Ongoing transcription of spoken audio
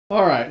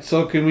All right,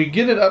 so can we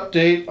get an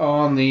update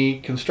on the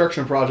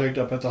construction project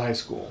up at the high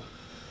school?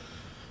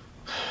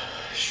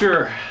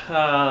 Sure.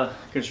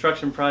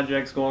 Construction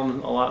project's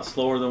going a lot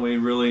slower than we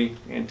really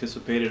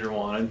anticipated or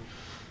wanted.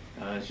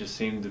 It just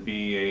seemed to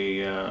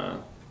be a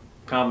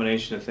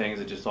combination of things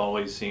that just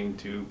always seem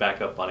to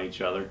back up on each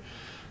other.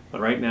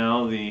 But right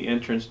now the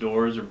entrance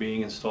doors are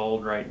being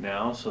installed right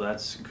now, so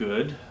that's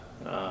good.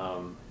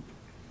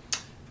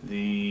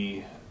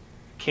 The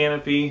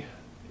canopy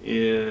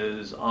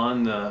is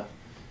on the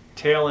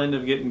tail end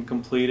of getting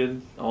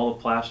completed. All the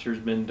plaster's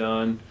been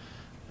done.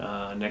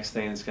 Next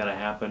thing that's got to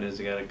happen is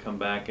they got to come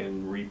back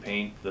and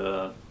repaint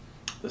the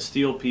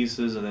steel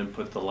pieces and then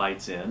put the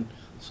lights in.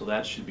 So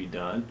that should be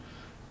done.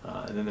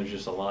 And then there's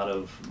just a lot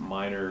of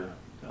minor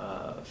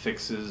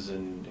fixes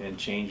and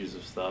changes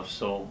of stuff.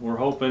 So we're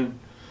hoping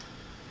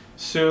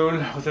soon,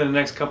 within the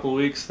next couple of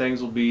weeks,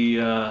 things will be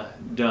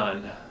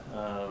done.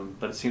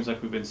 But it seems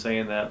like we've been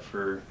saying that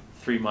for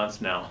 3 months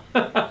now.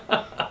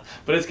 But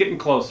it's getting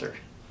closer.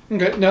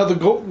 Okay, now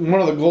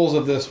one of the goals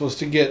of this was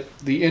to get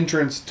the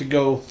entrance to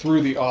go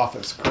through the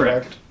office,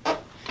 correct?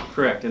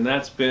 Correct, and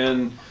that's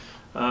been,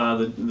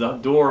 the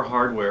door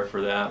hardware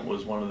for that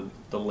was one of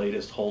the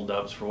latest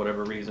holdups. For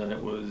whatever reason, it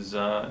was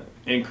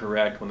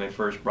incorrect when they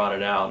first brought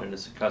it out, and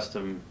it's a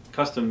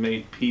custom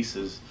made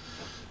pieces.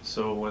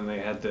 So when they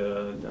had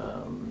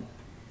to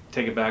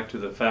take it back to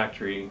the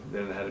factory,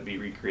 then it had to be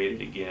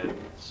recreated again.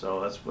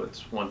 So that's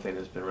one thing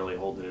that's been really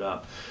holding it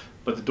up.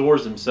 But the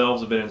doors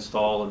themselves have been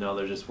installed, and now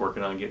they're just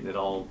working on getting it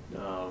all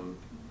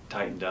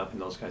tightened up and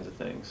those kinds of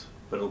things.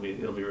 But it'll be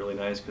really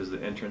nice because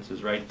the entrance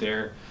is right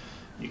there.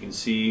 You can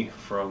see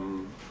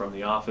from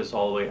the office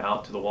all the way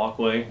out to the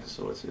walkway,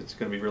 so it's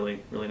going to be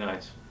really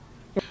nice.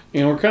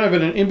 And we're kind of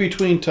in an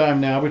in-between time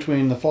now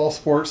between the fall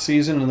sports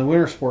season and the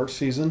winter sports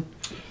season.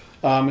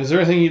 Is there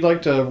anything you'd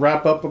like to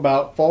wrap up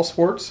about fall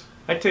sports?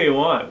 I tell you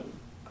what,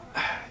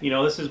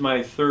 this is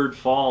my third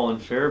fall in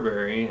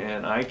Fairbury,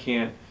 and I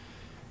can't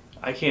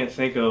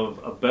think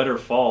of a better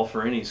fall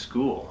for any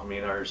school. I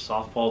mean, our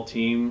softball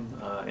team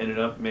ended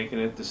up making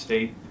it the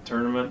state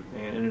tournament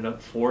and ended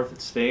up 4th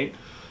at state.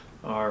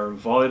 Our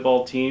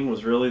volleyball team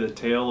was really the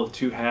tale of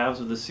two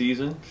halves of the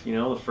season.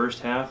 The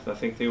first half, I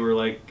think they were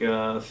like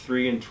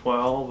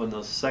 3-12, and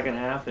the second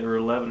half they were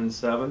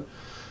 11-7.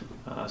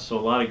 So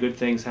a lot of good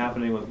things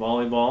happening with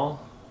volleyball.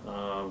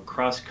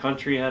 Cross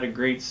country had a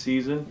great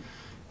season.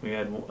 We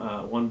had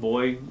one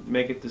boy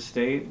make it to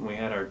state, and we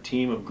had our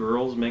team of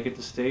girls make it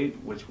to state,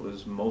 which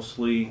was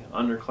mostly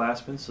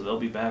underclassmen, so they'll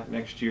be back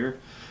next year.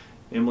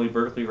 Emily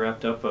Berkeley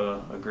wrapped up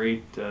a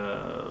great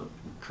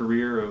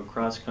career of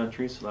cross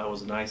country, so that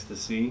was nice to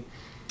see.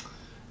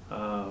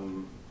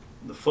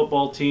 The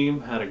football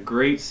team had a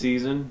great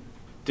season.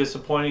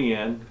 Disappointing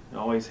end. I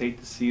always hate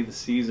to see the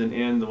season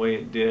end the way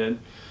it did,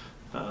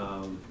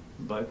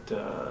 but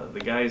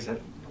the guys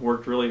had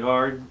worked really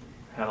hard,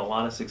 had a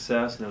lot of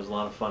success, and it was a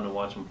lot of fun to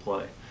watch them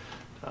play.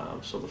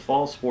 So the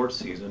fall sports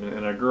season,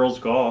 and our girls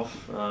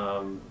golf,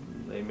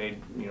 they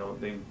made,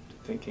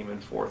 they came in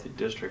 4th at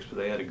districts, but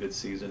they had a good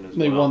season as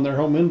well. They won their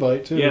home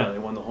invite too. Yeah, they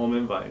won the home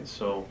invite.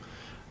 So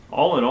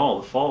all in all,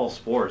 the fall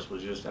sports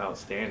was just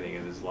outstanding.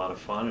 It is a lot of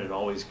fun. It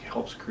always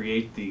helps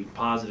create the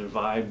positive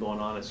vibe going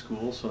on at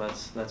school, so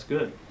that's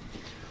good.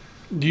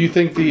 Do you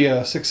think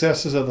the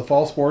successes of the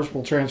fall sports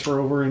will transfer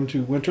over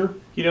into winter?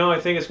 I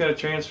think it's going to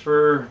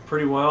transfer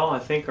pretty well. I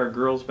think our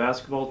girls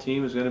basketball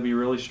team is going to be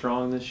really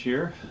strong this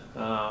year.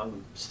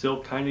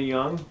 Still kind of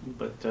young,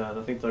 but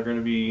I think they're going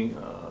to be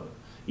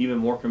even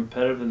more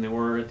competitive than they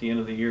were at the end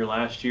of the year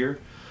last year.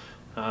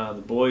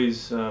 The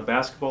boys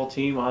basketball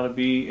team ought to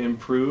be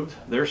improved.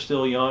 They're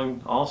still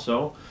young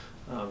also.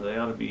 They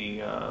ought to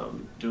be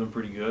doing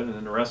pretty good. And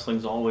then the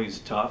wrestling's always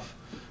tough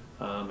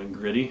and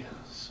gritty.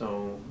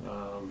 So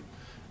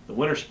the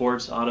winter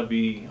sports ought to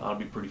be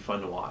pretty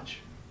fun to watch.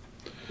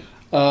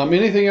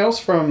 Anything else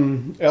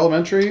from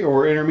elementary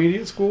or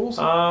intermediate schools?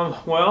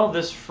 Well,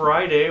 this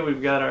Friday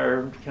we've got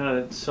our kind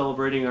of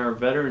celebrating our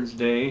Veterans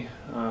Day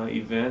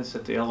events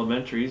at the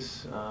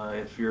elementaries.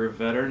 If you're a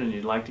veteran and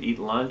you'd like to eat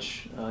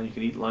lunch, you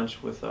can eat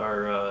lunch with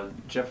our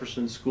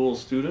Jefferson School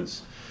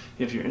students.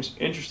 If you're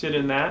interested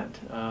in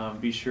that,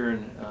 be sure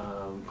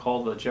and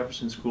call the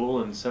Jefferson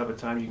School and set up a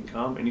time you can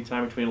come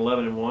anytime between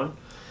 11 and 1.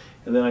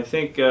 And then I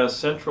think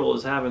Central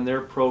is having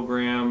their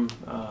program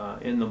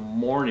in the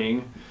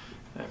morning.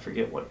 I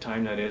forget what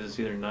time that is. It's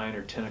either 9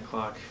 or 10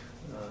 o'clock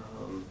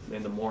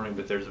in the morning,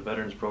 but there's a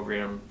veterans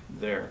program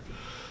there.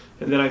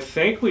 And then I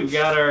think we've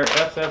got our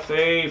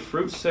FFA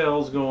fruit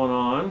sales going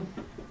on.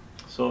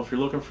 So if you're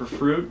looking for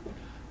fruit,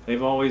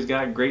 they've always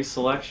got great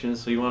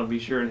selections, so you want to be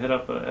sure and hit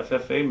up a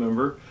FFA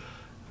member.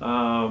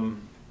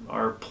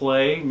 Our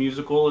play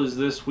musical is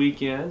this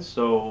weekend,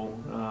 so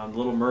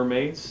Little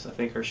Mermaids. I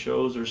think our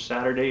shows are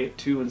Saturday at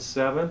 2 and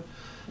 7,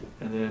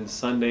 and then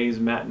Sunday's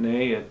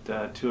matinee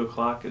at 2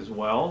 o'clock as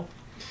well.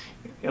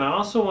 And I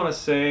also want to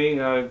say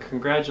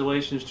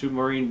congratulations to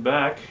Maureen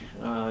Beck.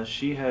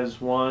 She has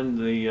won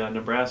the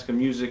Nebraska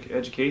Music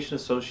Education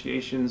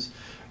Association's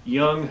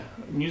Young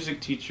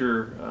Music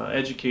Teacher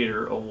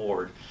Educator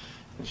Award.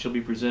 and she'll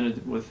be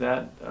presented with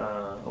that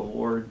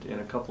award in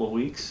a couple of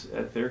weeks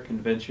at their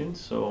convention.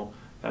 So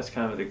that's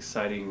kind of an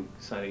exciting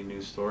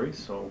news story.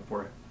 So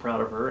we're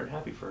proud of her and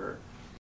happy for her.